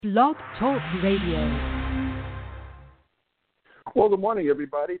Blog Talk Radio. Well, good morning,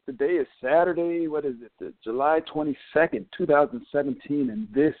 everybody. Today is Saturday, July 22nd, 2017, and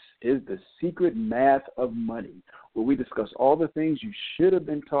this is The Secret Math of Money, where we discuss all the things you should have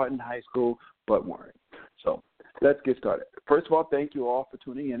been taught in high school but weren't. So let's get started. First of all, thank you all for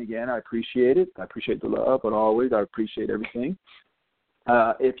tuning in again. I appreciate it. I appreciate the love, but always I appreciate everything.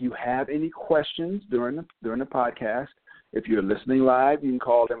 If you have any questions during the podcast, if you're listening live, you can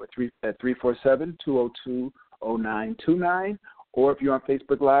call them at 347-202-0929. Or if you're on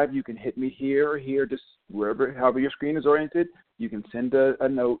Facebook Live, you can hit me here, just wherever, however your screen is oriented. You can send a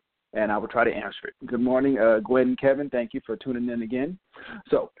note, and I will try to answer it. Good morning, Gwen and Kevin. Thank you for tuning in again.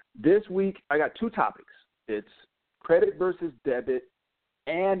 So this week, I got two topics. It's credit versus debit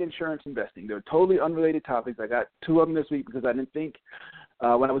and insurance investing. They're totally unrelated topics. I got two of them this week because I didn't think,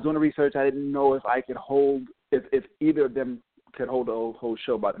 when I was doing the research, I didn't know if I could hold, if either of them could hold a whole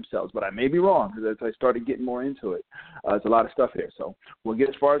show by themselves, but I may be wrong because as I started getting more into it, there's a lot of stuff here. So we'll get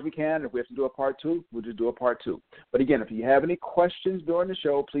as far as we can. If we have to do a part two, we'll just do a part two. But again, if you have any questions during the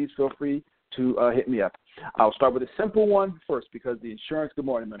show, please feel free to hit me up. I'll start with a simple one first because the insurance, good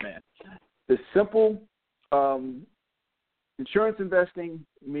morning, my man. The simple insurance investing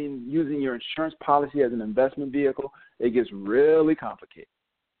means using your insurance policy as an investment vehicle. It gets really complicated.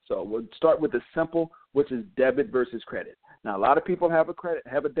 So we'll start with the simple, which is debit versus credit. Now, a lot of people have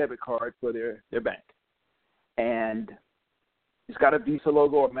a debit card for their bank, and it's got a Visa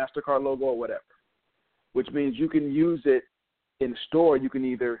logo or MasterCard logo or whatever, which means you can use it in store. You can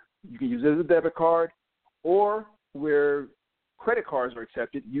use it as a debit card, or where credit cards are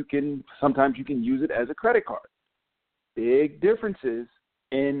accepted, sometimes you can use it as a credit card. Big differences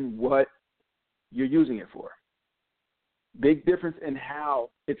in what you're using it for. Big difference in how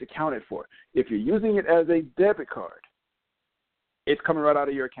it's accounted for. If you're using it as a debit card, it's coming right out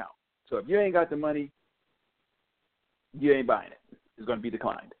of your account. So if you ain't got the money, you ain't buying it. It's going to be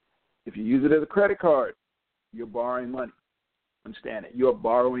declined. If you use it as a credit card, you're borrowing money. Understand it. You're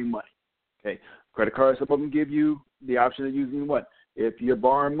borrowing money. Okay. Credit cards, some of them give you the option of using what? If you're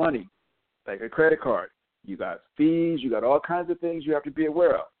borrowing money, like a credit card, you got fees, you got all kinds of things you have to be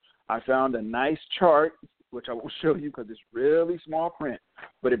aware of. I found a nice chart, which I won't show you because it's really small print,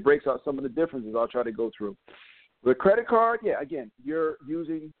 but it breaks out some of the differences I'll try to go through. With credit card, yeah, again, if you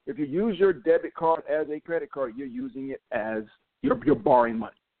use your debit card as a credit card, you're using it as you're borrowing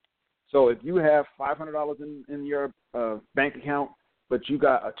money. So if you have $500 in your bank account, but you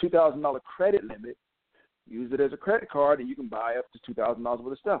got a $2,000 credit limit, use it as a credit card and you can buy up to $2,000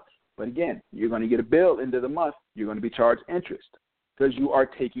 worth of stuff. But again, you're going to get a bill end of the month. You're going to be charged interest because you are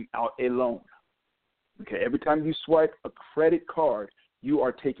taking out a loan. Okay, every time you swipe a credit card, you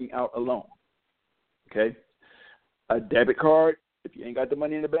are taking out a loan. Okay. A debit card, if you ain't got the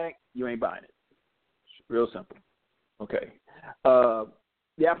money in the bank, you ain't buying it. It's real simple. Okay. The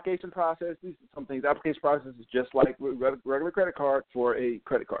application process, some things, application process is just like regular credit card for a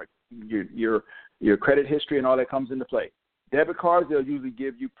credit card. Your credit history and all that comes into play. Debit cards, they'll usually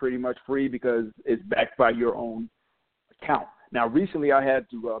give you pretty much free because it's backed by your own account. Now, recently I had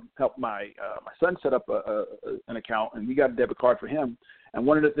to help my son set up an account, and we got a debit card for him. And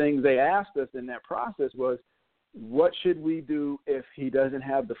one of the things they asked us in that process was, what should we do if he doesn't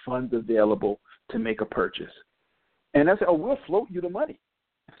have the funds available to make a purchase? And I said, we'll float you the money.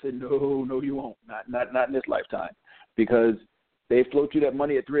 I said, no, you won't. Not in this lifetime, because they float you that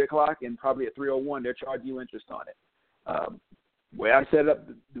money at 3 o'clock, and probably at 3:01 they're charging you interest on it. Where I set it up,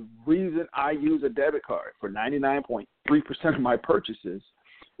 the reason I use a debit card for 99.3% of my purchases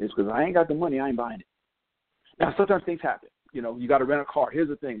is because I ain't got the money, I ain't buying it. Now, sometimes things happen. You got to rent a car. Here's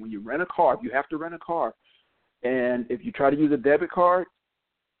the thing. When you rent a car, if you have to rent a car, and if you try to use a debit card,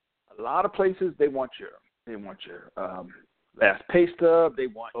 a lot of places, they want your last pay stub. They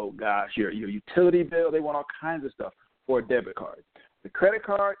want, your utility bill. They want all kinds of stuff for a debit card. The credit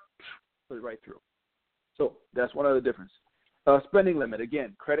card, put it right through. So that's one other difference. Spending limit.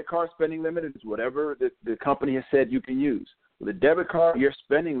 Again, credit card spending limit is whatever the company has said you can use. With a debit card, your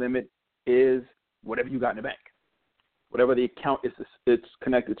spending limit is whatever you got in the bank, whatever the account it's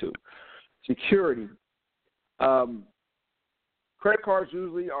connected to. Security. Credit cards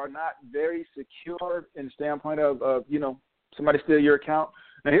usually are not very secure in the standpoint of somebody steal your account.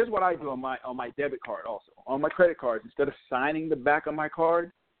 Now, here's what I do on my debit card also. On my credit cards, instead of signing the back of my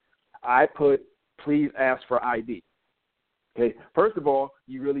card, I put, please ask for ID. Okay, first of all,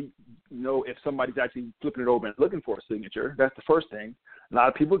 you really know if somebody's actually flipping it over and looking for a signature. That's the first thing. A lot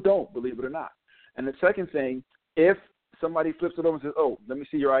of people don't, believe it or not. And the second thing, if somebody flips it over and says, let me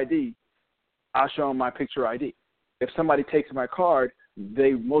see your ID, I'll show them my picture ID. If somebody takes my card,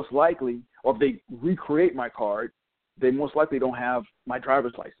 they most likely, or if they recreate my card, they most likely don't have my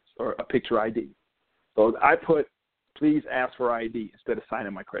driver's license or a picture ID. So I put, please ask for ID instead of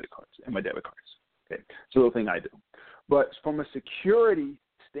signing my credit cards and my debit cards. Okay, it's a little thing I do. But from a security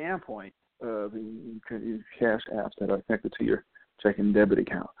standpoint, cash apps that are connected to your checking and debit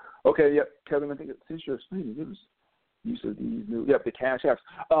account. Okay, yep, Kevin, I think since you're explaining, it was use of these new, the cash apps.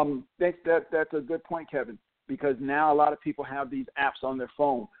 Thanks, that's a good point, Kevin, because now a lot of people have these apps on their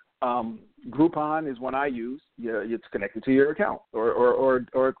phone. Groupon is one I use. Yeah, it's connected to your account or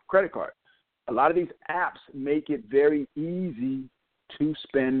credit card. A lot of these apps make it very easy to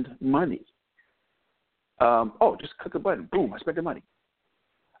spend money. Just click a button. Boom, I spent the money.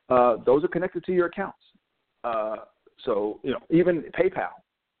 Those are connected to your accounts. So, even PayPal,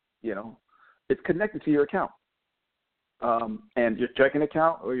 it's connected to your account. And your checking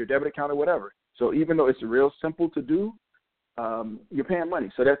account or your debit account or whatever. So even though it's real simple to do, you're paying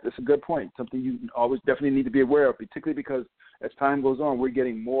money. So that's a good point, something you always definitely need to be aware of, particularly because as time goes on, we're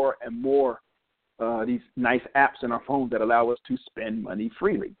getting more and more these nice apps in our phones that allow us to spend money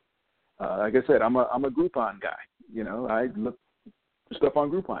freely. Like I said, I'm a Groupon guy. I look stuff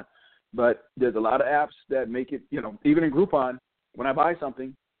on Groupon. But there's a lot of apps that make it, even in Groupon, when I buy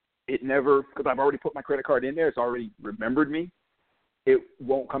something, it never, because I've already put my credit card in there, it's already remembered me. It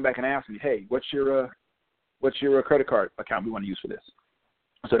won't come back and ask me, hey, what's your credit card account we want to use for this?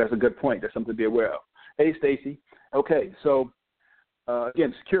 So that's a good point. That's something to be aware of. Hey, Stacy. Okay, so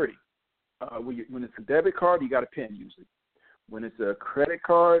again, security. When it's a debit card, you got a PIN usually. When it's a credit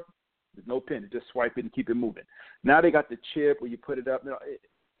card, there's no PIN. Just swipe it and keep it moving. Now they got the chip where you put it up. I'm not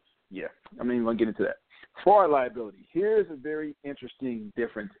even going to get into that. Fraud liability. Here's a very interesting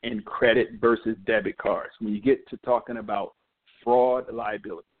difference in credit versus debit cards when you get to talking about fraud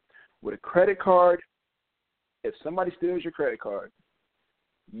liability. With a credit card, if somebody steals your credit card,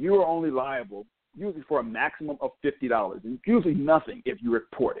 you are only liable usually for a maximum of $50, and usually nothing if you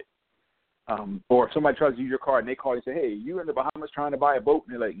report it. Or if somebody tries to use your card and they call you and say, hey, you in the Bahamas trying to buy a boat?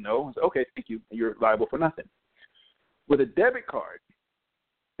 And they're like, no. I say, okay, thank you. And you're liable for nothing. With a debit card,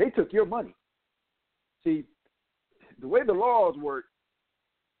 they took your money. See, the way the laws work,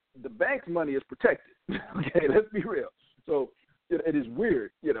 the bank's money is protected. Okay, let's be real. So it is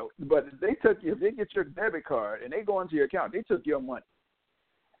weird, but if they get your debit card and they go into your account, they took your money.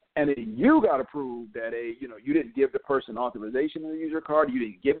 And then you got to prove that you didn't give the person authorization to use your card. You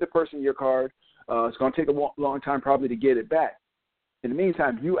didn't give the person your card. It's going to take a long time probably to get it back. In the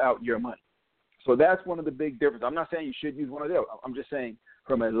meantime, you out your money. So that's one of the big differences. I'm not saying you should use one of them. I'm just saying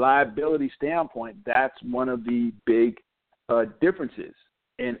from a liability standpoint, that's one of the big differences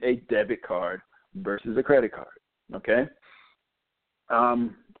in a debit card versus a credit card. Okay?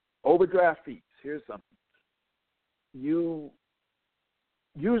 Overdraft fees. Here's something.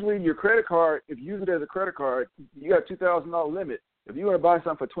 Usually your credit card, if you use it as a credit card, you got a $2,000 limit. If you want to buy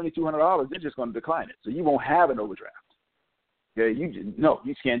something for $2,200, they're just going to decline it. So you won't have an overdraft. Okay, you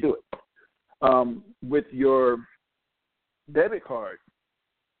just can't do it. With your debit card,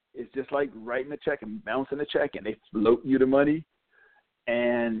 it's just like writing a check and bouncing a check, and they float you the money.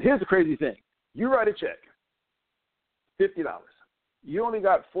 And here's the crazy thing. You write a check, $50. You only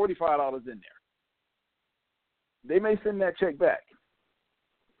got $45 in there. They may send that check back.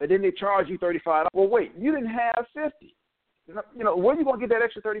 But then they charge you $35. Well, wait, you didn't have $50. Where are you going to get that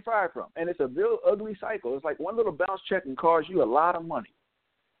extra $35 from? And it's a real ugly cycle. It's like one little bounce check can cost you a lot of money.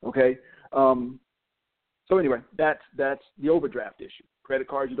 Okay? So anyway, that's the overdraft issue. Credit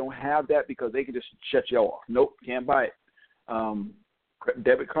cards, you don't have that because they can just shut you off. Nope, can't buy it.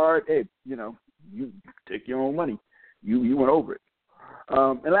 Debit card, hey, you take your own money. You went over it.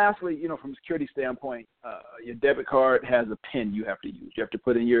 And lastly, from a security standpoint, your debit card has a PIN you have to use. You have to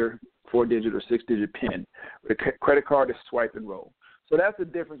put in your 4-digit or 6-digit PIN. With a credit card is swipe and roll. So that's the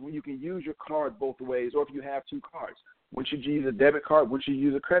difference when you can use your card both ways, or if you have two cards. When should you use a debit card? When should you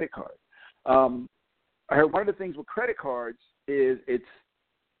use a credit card? I heard one of the things with credit cards is if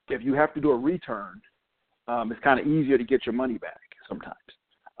you have to do a return, it's kind of easier to get your money back sometimes.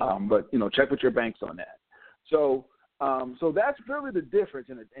 But check with your banks on that. So that's really the difference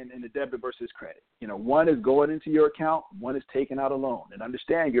in the debit versus credit. One is going into your account, one is taking out a loan. And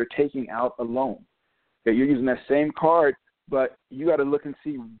understand you're taking out a loan. Okay, you're using that same card, but you got to look and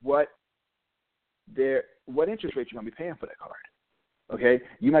see what interest rate you're going to be paying for that card. Okay,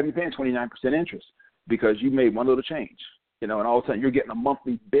 you might be paying 29% interest because you made one little change. And all of a sudden you're getting a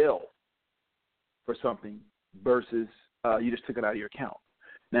monthly bill for something versus you just took it out of your account.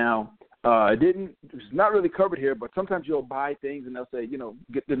 Now, it's not really covered here, but sometimes you'll buy things and they'll say,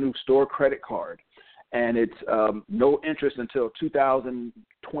 get the new store credit card. and it's no interest until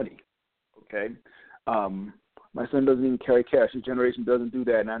 2020. Okay. My son doesn't even carry cash. His generation doesn't do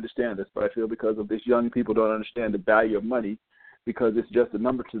that, and I understand this, but I feel because of this, young people don't understand the value of money because it's just a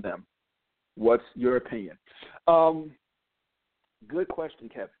number to them. What's your opinion? Good question,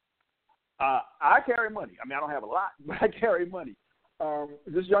 Kevin. I carry money. I mean, I don't have a lot, but I carry money.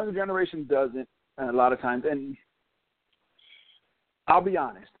 This younger generation doesn't, a lot of times, and I'll be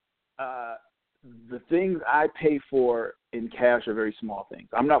honest. The things I pay for in cash are very small things.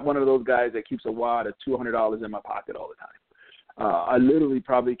 I'm not one of those guys that keeps a wad of $200 in my pocket all the time. I literally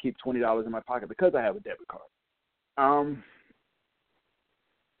probably keep $20 in my pocket because I have a debit card.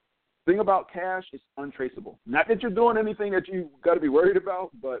 Thing about cash is untraceable. Not that you're doing anything that you got to be worried about,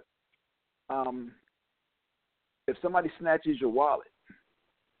 but if somebody snatches your wallet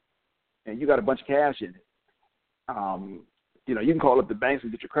and you got a bunch of cash in it, you can call up the banks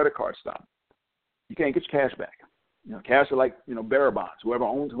and get your credit card stopped. You can't get your cash back. Cash are like, bearer bonds.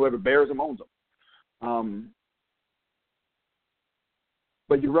 Whoever bears them owns them.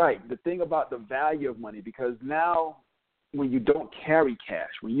 But you're right. The thing about the value of money, because now when you don't carry cash,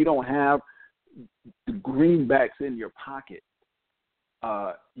 when you don't have the greenbacks in your pocket,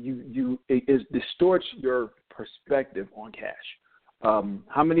 it distorts your perspective on cash.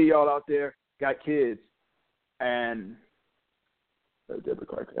 How many of y'all out there got kids and a debit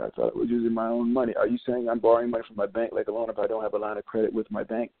card? I thought I was using my own money. Are you saying I'm borrowing money from my bank like a loan if I don't have a line of credit with my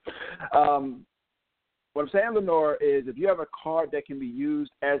bank? What I'm saying, Lenore, is if you have a card that can be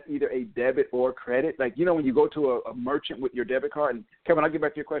used as either a debit or credit, like, when you go to a merchant with your debit card, and Kevin, I'll get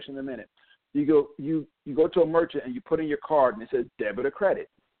back to your question in a minute. You go to a merchant and you put in your card and it says debit or credit.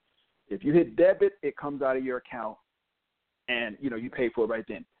 If you hit debit, it comes out of your account and, you pay for it right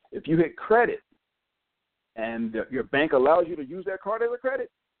then. If you hit credit and your bank allows you to use that card as a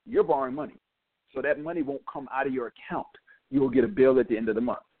credit, you're borrowing money. So that money won't come out of your account. You will get a bill at the end of the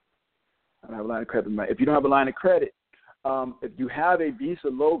month. I don't have a line of credit. If you don't have a line of credit, if you have a Visa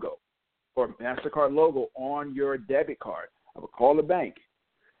logo or MasterCard logo on your debit card, I would call the bank.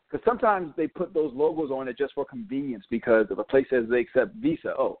 Because sometimes they put those logos on it just for convenience because if a place says they accept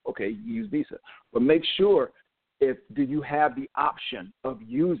Visa, oh, okay, you use Visa. But make sure do you have the option of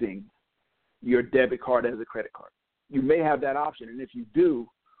using your debit card as a credit card. You may have that option, and if you do,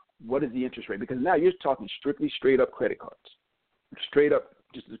 what is the interest rate? Because now you're talking strictly straight-up credit cards, straight up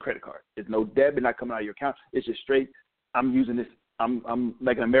just as a credit card. There's no debit not coming out of your account. It's just straight, I'm using this, I'm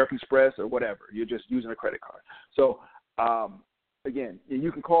like an American Express or whatever. You're just using a credit card. So, again,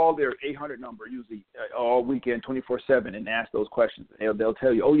 you can call their 800 number usually all weekend, 24/7, and ask those questions. They'll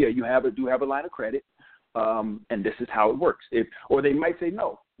tell you, oh, yeah, you do have a line of credit, and this is how it works. Or they might say,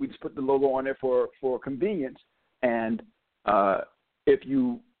 no, we just put the logo on there for convenience, and if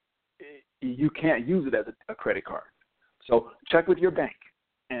you can't use it as a credit card. So check with your bank,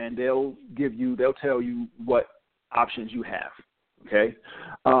 and they'll tell you what options you have. Okay.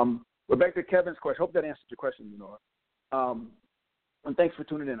 But back to Kevin's question. Hope that answered your question, Lenore. And thanks for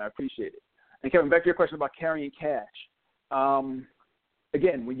tuning in. I appreciate it. And Kevin, back to your question about carrying cash.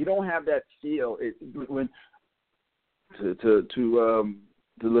 Again, when you don't have that feel, to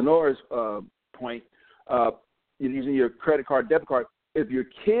Lenore's point, you're using your credit card, debit card. If your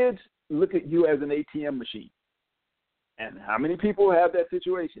kids look at you as an ATM machine, and how many people have that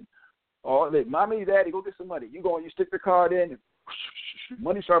situation? Oh, mommy, daddy, go get some money. You go and you stick the card in, and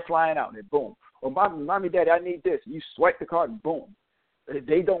money start flying out, and boom. Or mommy, daddy, I need this. You swipe the card, and boom.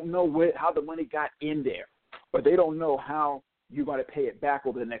 They don't know how the money got in there, or they don't know how you're going to pay it back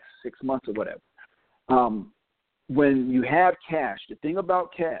over the next 6 months or whatever. When you have cash, the thing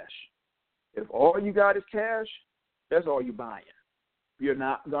about cash, if all you got is cash, that's all you're buying. You're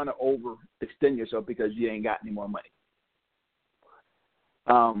not going to overextend yourself because you ain't got any more money.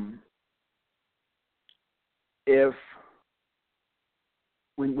 If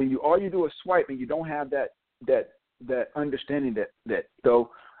when you do a swipe and you don't have that understanding that so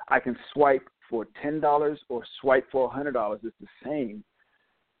I can swipe for $10 or swipe for $100, it's the same.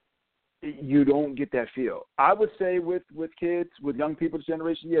 You don't get that feel. I would say with kids, with young people's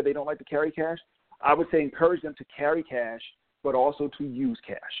generation, yeah, they don't like to carry cash. I would say encourage them to carry cash, but also to use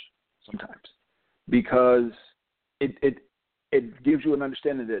cash sometimes, because it gives you an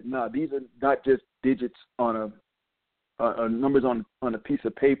understanding that these are not just digits on a numbers on a piece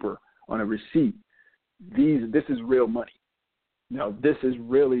of paper on a receipt. This is real money. This is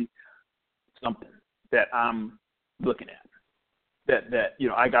really something that I'm looking at. That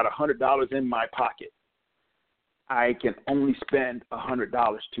I got $100 in my pocket. I can only spend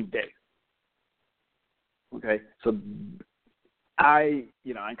 $100 today. Okay, so I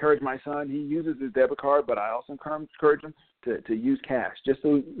encourage my son. He uses his debit card, but I also encourage him to use cash, just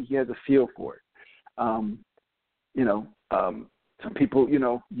so he has a feel for it. Some people,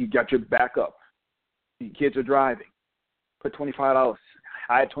 you got your backup. Your kids are driving. Put $25.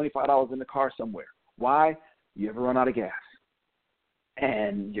 Hide $25 in the car somewhere. Why? You ever run out of gas,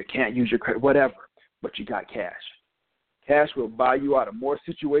 and you can't use your credit, whatever, but you got cash. Cash will buy you out of more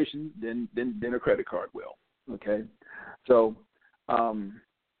situations than a credit card will. Okay, so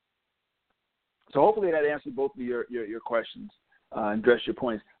hopefully that answered both of your questions and addressed your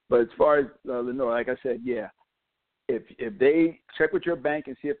points. But as far as Lenore, like I said, yeah, if they check with your bank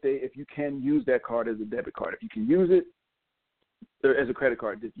and see if you can use that card as a debit card. If you can use it as a credit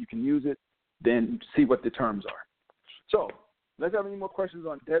card, if you can use it, then see what the terms are. So let's have any more questions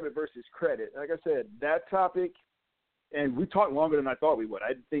on debit versus credit. Like I said, that topic, and we talked longer than I thought we would. I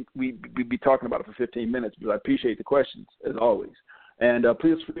didn't think we'd be talking about it for 15 minutes, but I appreciate the questions as always. And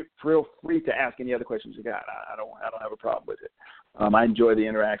please feel free to ask any other questions you got. I don't have a problem with it. I enjoy the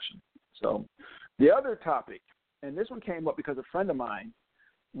interaction. So the other topic, and this one came up because a friend of mine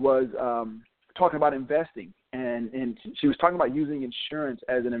was talking about investing, and she was talking about using insurance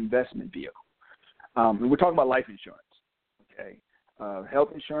as an investment vehicle. And we're talking about life insurance, okay? Health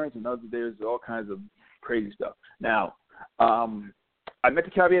insurance and there's all kinds of crazy stuff. Now, I meant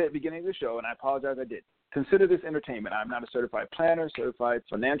to caveat at the beginning of the show, and I apologize I did. Consider this entertainment. I'm not a certified planner, certified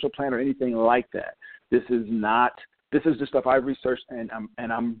financial planner, anything like that. This is the stuff I've researched, and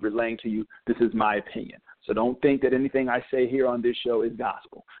I'm relaying to you. This is my opinion. So don't think that anything I say here on this show is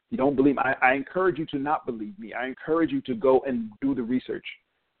gospel. You don't believe me. I encourage you to not believe me. I encourage you to go and do the research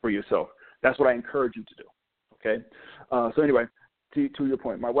for yourself. That's what I encourage you to do, okay? So anyway, to your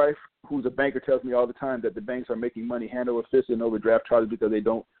point, my wife, who's a banker, tells me all the time that the banks are making money hand over fist in overdraft charges because we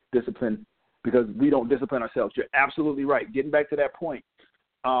don't discipline ourselves. You're absolutely right. Getting back to that point,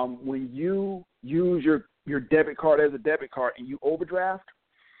 when you use your debit card as a debit card and you overdraft,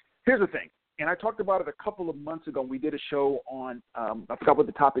 here's the thing. And I talked about it a couple of months ago. We did a show on, I forgot what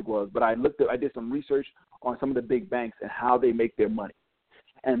the topic was, but I did some research on some of the big banks and how they make their money.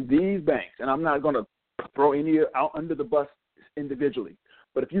 And these banks, and I'm not going to throw any out under the bus individually,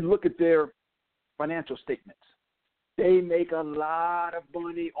 but if you look at their financial statements, they make a lot of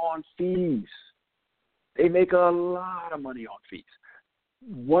money on fees. They make a lot of money on fees.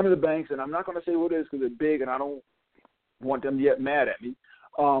 One of the banks, and I'm not going to say what it is because they're big and I don't want them to get mad at me,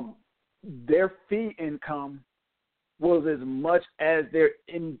 their fee income was as much as their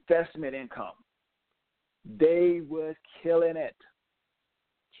investment income. They was killing it.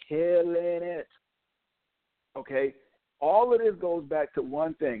 Okay? All of this goes back to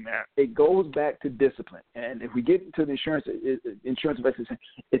one thing, man. It goes back to discipline. And if we get into the insurance investment,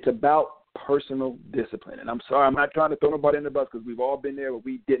 it's about personal discipline. And I'm sorry, I'm not trying to throw nobody in the bus because we've all been there, but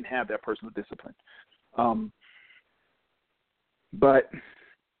we didn't have that personal discipline. But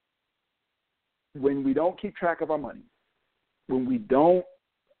when we don't keep track of our money, when we don't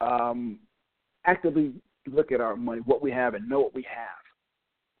actively look at our money, what we have and know what we have,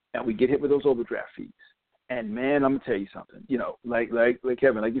 and we get hit with those overdraft fees, and man, I'm gonna tell you something. Like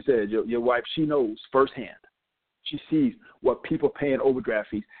Kevin, like you said, your wife, she knows firsthand. She sees what people pay in overdraft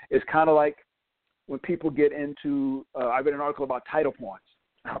fees. It's kind of like when people get into. I read an article about title pawns.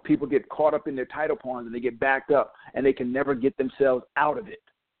 How people get caught up in their title pawns and they get backed up and they can never get themselves out of it.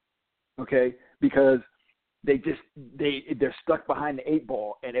 Okay, because they're stuck behind the 8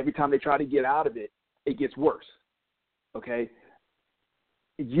 ball, and every time they try to get out of it, it gets worse. Okay.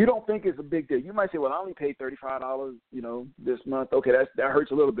 You don't think it's a big deal. You might say, well, I only paid $35, this month. Okay, that hurts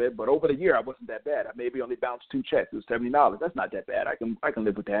a little bit, but over the year, I wasn't that bad. I maybe only bounced 2 checks. It was $70. That's not that bad. I can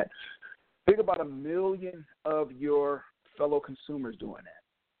live with that. Think about 1 million of your fellow consumers doing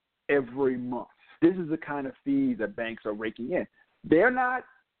that every month. This is the kind of fees that banks are raking in. They're not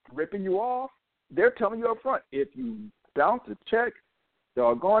ripping you off. They're telling you up front, if you bounce a check,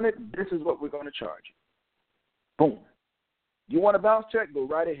 doggone it, this is what we're going to charge you. Boom. You want a bounce check? Go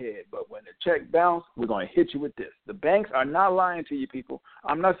right ahead. But when the check bounces, we're going to hit you with this. The banks are not lying to you, people.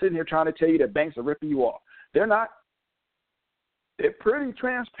 I'm not sitting here trying to tell you that banks are ripping you off. They're not. They're pretty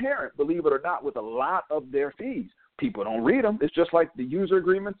transparent, believe it or not, with a lot of their fees. People don't read them. It's just like the user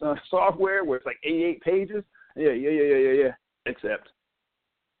agreements on software where it's like 88 pages. Yeah. Accept.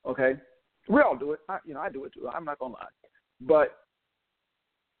 Okay? We all do it. I do it too. I'm not going to lie. But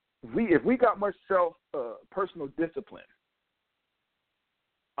if we got much personal discipline,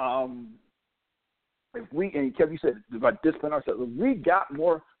 if we, and Kevin, you said about discipline ourselves, if we got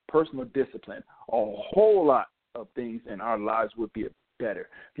more personal discipline, a whole lot of things in our lives would be better.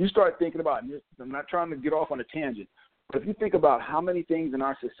 If you start thinking about, I'm not trying to get off on a tangent, But if you think about how many things in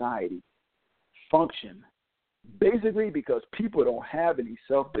our society function basically because people don't have any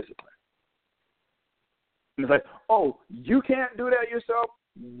self-discipline. And it's like, oh, you can't do that yourself?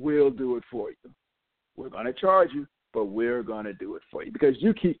 We'll do it for you. We're going to charge you, but we're going to do it for you because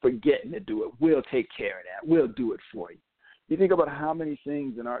you keep forgetting to do it. We'll take care of that. We'll do it for you. You think about how many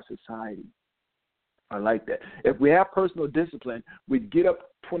things in our society are like that. If we have personal discipline, we'd get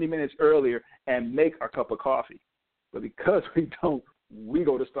up 20 minutes earlier and make our cup of coffee. But because we don't, we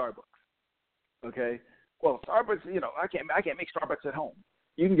go to Starbucks. Okay? Well, Starbucks, I can't make Starbucks at home.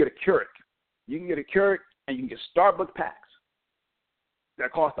 You can get a Keurig. You can get a Keurig and you can get Starbucks packs.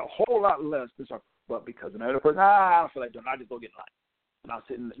 That cost a whole lot less than Starbucks. But because another person, I don't feel like doing it, I just go get in line. And I'll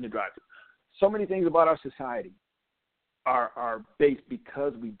sit in the drive-thru. So many things about our society are based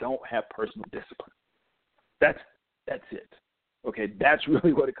because we don't have personal discipline. That's it. Okay, that's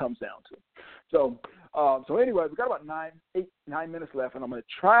really what it comes down to. So anyway, we've got about 9 minutes left, and I'm going to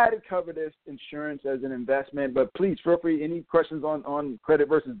try to cover this insurance as an investment. But please feel free. Any questions on credit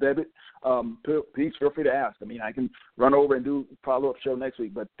versus debit? Please feel free to ask. I mean, I can run over and do a follow-up show next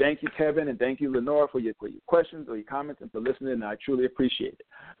week. But thank you, Kevin, and thank you, Lenore, for your questions or your comments and for listening. And I truly appreciate it.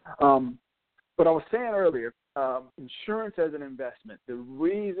 But I was saying earlier, insurance as an investment. The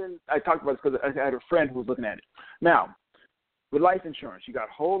reason I talked about this because I had a friend who was looking at it. Now, with life insurance, you got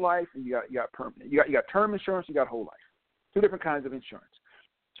whole life and you got permanent. You got term insurance, you got whole life. Two different kinds of insurance.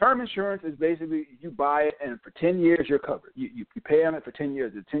 Term insurance is basically you buy it and for 10 years you're covered. You pay on it for 10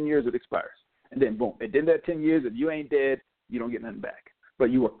 years. At 10 years it expires. And then boom. And then that 10 years, if you ain't dead, you don't get nothing back.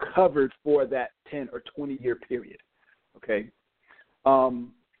 But you were covered for that 10 or 20-year period. Okay?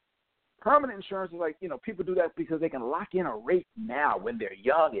 Permanent insurance is like, people do that because they can lock in a rate now when they're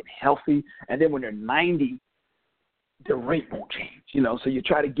young and healthy. And then when they're 90, the rate won't change, so you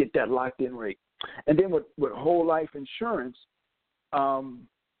try to get that locked-in rate. And then with whole life insurance,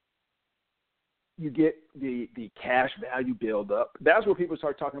 you get the cash value build up. That's where people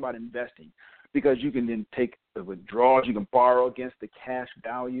start talking about investing because you can then take the withdrawals. You can borrow against the cash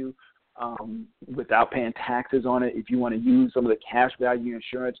value without paying taxes on it. If you want to use some of the cash value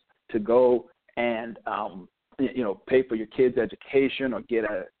insurance to go and pay for your kids' education or get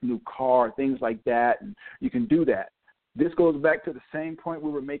a new car, things like that, and you can do that. This goes back to the same point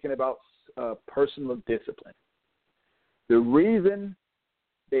we were making about personal discipline. The reason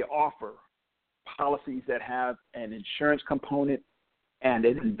they offer policies that have an insurance component and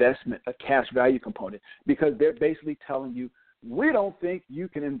an investment, a cash value component, because they're basically telling you, we don't think you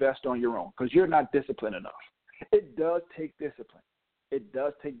can invest on your own because you're not disciplined enough. It does take discipline. It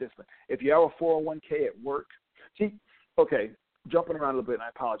does take discipline. If you have a 401k at work, jumping around a little bit, and I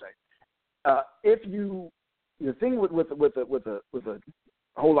apologize. The thing with a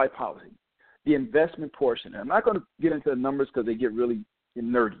whole life policy, the investment portion, and I'm not going to get into the numbers because they get really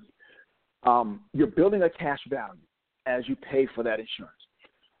nerdy. You're building a cash value as you pay for that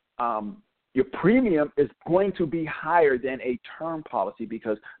insurance. Your premium is going to be higher than a term policy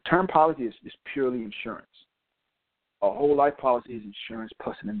because term policy is purely insurance. A whole life policy is insurance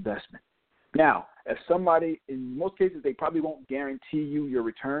plus an investment. Now, if somebody, in most cases, they probably won't guarantee you your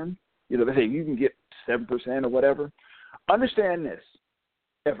return. They say you can get 7% or whatever. Understand this.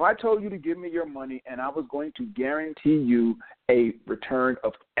 If I told you to give me your money and I was going to guarantee you a return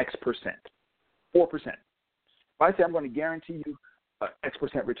of X percent, 4%, if I say I'm going to guarantee you an X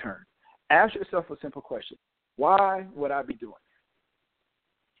percent return, ask yourself a simple question. Why would I be doing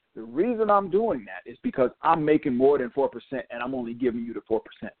it? The reason I'm doing that is because I'm making more than 4% and I'm only giving you the 4%.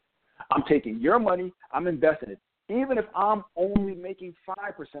 I'm taking your money, I'm investing it. Even if I'm only making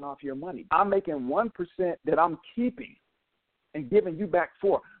 5% off your money, I'm making 1% that I'm keeping and giving you back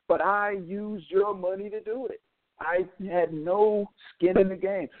 4%. But I used your money to do it. I had no skin in the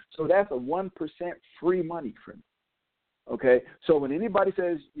game. So that's a 1% free money for me. Okay? So when anybody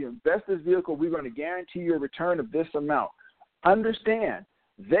says, you invest this vehicle, we're going to guarantee you a return of this amount, understand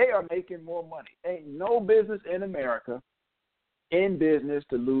they are making more money. Ain't no business in America in business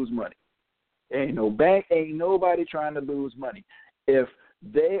to lose money. Ain't no bank, ain't nobody trying to lose money. If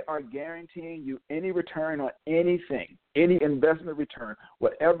they are guaranteeing you any return on anything, any investment return,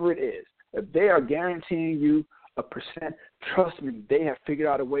 whatever it is, if they are guaranteeing you a percent, trust me, they have figured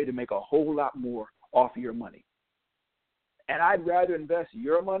out a way to make a whole lot more off of your money. And I'd rather invest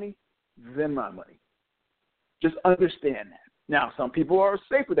your money than my money. Just understand that. Now, some people are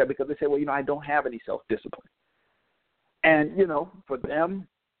safe with that because they say, well, I don't have any self-discipline. And, for them,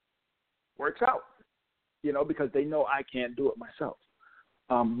 works out, because they know I can't do it myself.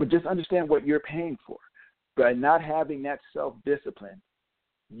 But just understand what you're paying for. By not having that self-discipline,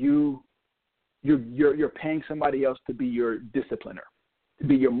 you you're paying somebody else to be your discipliner, to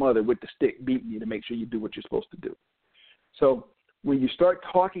be your mother with the stick beating you to make sure you do what you're supposed to do. So when you start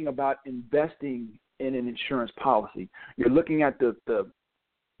talking about investing in an insurance policy, you're looking at the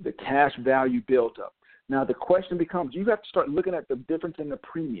cash value built up. Now the question becomes, you have to start looking at the difference in the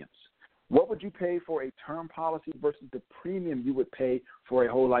premiums. What would you pay for a term policy versus the premium you would pay for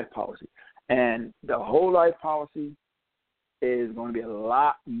a whole life policy? And the whole life policy is going to be a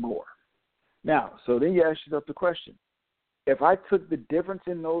lot more. Now, so then you ask yourself the question, if I took the difference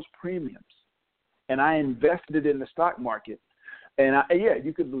in those premiums and I invested it in the stock market, and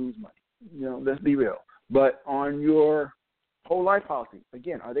you could lose money. Let's be real. But on your whole life policy,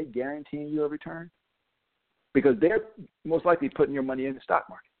 again, are they guaranteeing you a return? Because they're most likely putting your money in the stock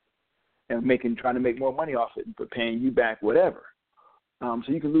market and trying to make more money off it and paying you back whatever. So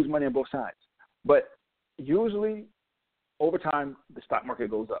you can lose money on both sides. But usually, over time, the stock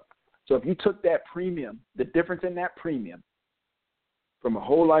market goes up. So if you took that premium, the difference in that premium from a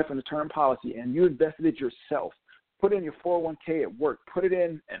whole life and a term policy, and you invested it yourself, put it in your 401k at work, put it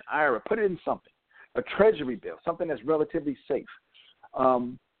in an IRA, put it in something, a treasury bill, something that's relatively safe,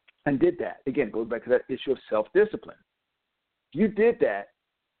 and did that. Again, it goes back to that issue of self-discipline. If you did that,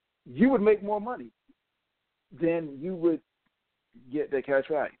 you would make more money than you would get that cash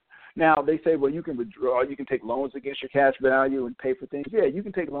value. Now, they say, well, you can withdraw, you can take loans against your cash value and pay for things. Yeah, you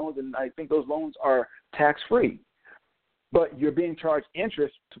can take loans, and I think those loans are tax-free. But you're being charged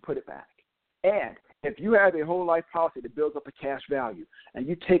interest to put it back. And if you have a whole life policy that builds up a cash value, and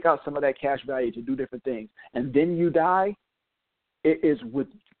you take out some of that cash value to do different things, and then you die, it is with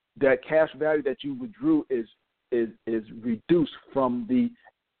that cash value that you withdrew is reduced from the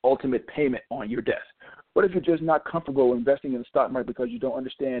ultimate payment on your death. What if you're just not comfortable investing in the stock market because you don't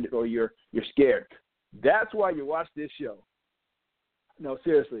understand it or you're scared? That's why you watch this show. No,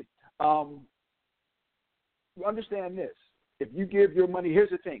 seriously. Understand this. If you give your money,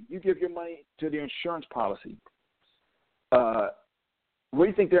 here's the thing. You give your money to the insurance policy. Where do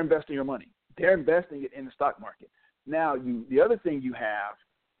you think they're investing your money? They're investing it in the stock market. Now, the other thing you have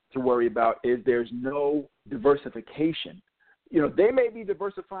to worry about is there's no diversification. They may be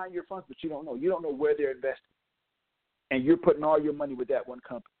diversifying your funds, but you don't know. You don't know where they're investing. And you're putting all your money with that one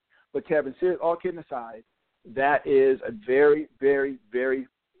company. But, Kevin, all kidding aside, that is a very, very, very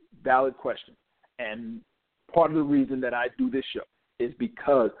valid question. And part of the reason that I do this show is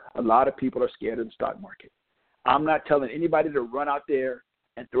because a lot of people are scared of the stock market. I'm not telling anybody to run out there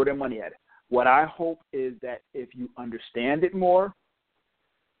and throw their money at it. What I hope is that if you understand it more,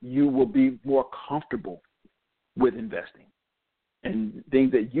 you will be more comfortable with investing and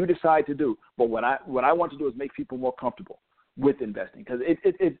things that you decide to do. But what I want to do is make people more comfortable with investing because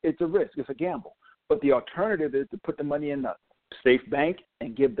it's a risk. It's a gamble. But the alternative is to put the money in a safe bank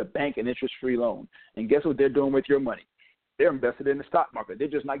and give the bank an interest-free loan. And guess what they're doing with your money? They're invested in the stock market. They're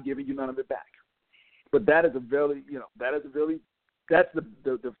just not giving you none of it back. But that's the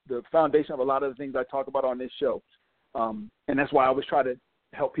foundation of a lot of the things I talk about on this show. And that's why I always try to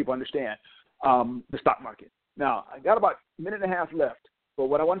help people understand the stock market. Now, I got about a minute and a half left, but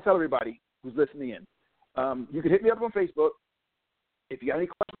what I want to tell everybody who's listening in, you can hit me up on Facebook if you got any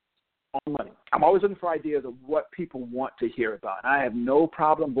questions on money. I'm always looking for ideas of what people want to hear about. And I have no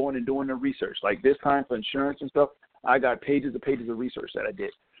problem going and doing the research. Like this time for insurance and stuff, I got pages of research that I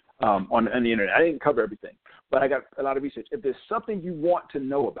did on the internet. I didn't cover everything, but I got a lot of research. If there's something you want to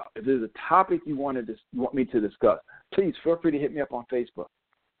know about, if there's a topic you want me to discuss, please feel free to hit me up on Facebook.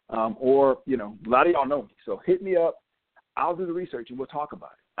 Or, a lot of y'all know me. So hit me up. I'll do the research and we'll talk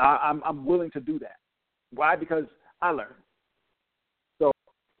about it. I'm willing to do that. Why? Because I learned. So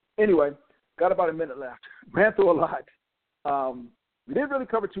anyway, got about a minute left. Ran through a lot. We didn't really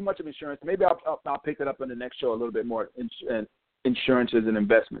cover too much of insurance. Maybe I'll pick it up in the next show a little bit more. Insurance as an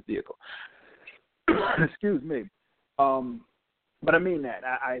investment vehicle. Excuse me. But I mean that.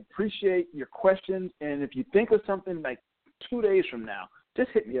 I appreciate your questions. And if you think of something like 2 days from now, just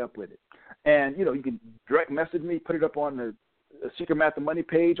hit me up with it. And, you can direct message me, put it up on the Secret Math of Money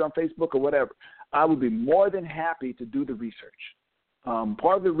page on Facebook or whatever. I would be more than happy to do the research.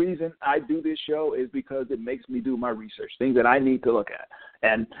 Part of the reason I do this show is because it makes me do my research, things that I need to look at.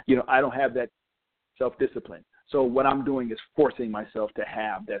 And, I don't have that self-discipline. So what I'm doing is forcing myself to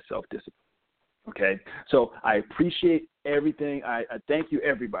have that self-discipline. Okay? So I appreciate everything. I thank you,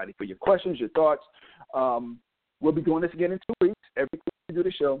 everybody, for your questions, your thoughts. We'll be doing this again in 2 weeks, every week we do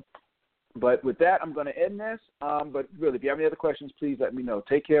the show. But with that, I'm going to end this. But really, if you have any other questions, please let me know.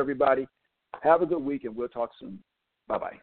 Take care, everybody. Have a good week, and we'll talk soon. Bye-bye.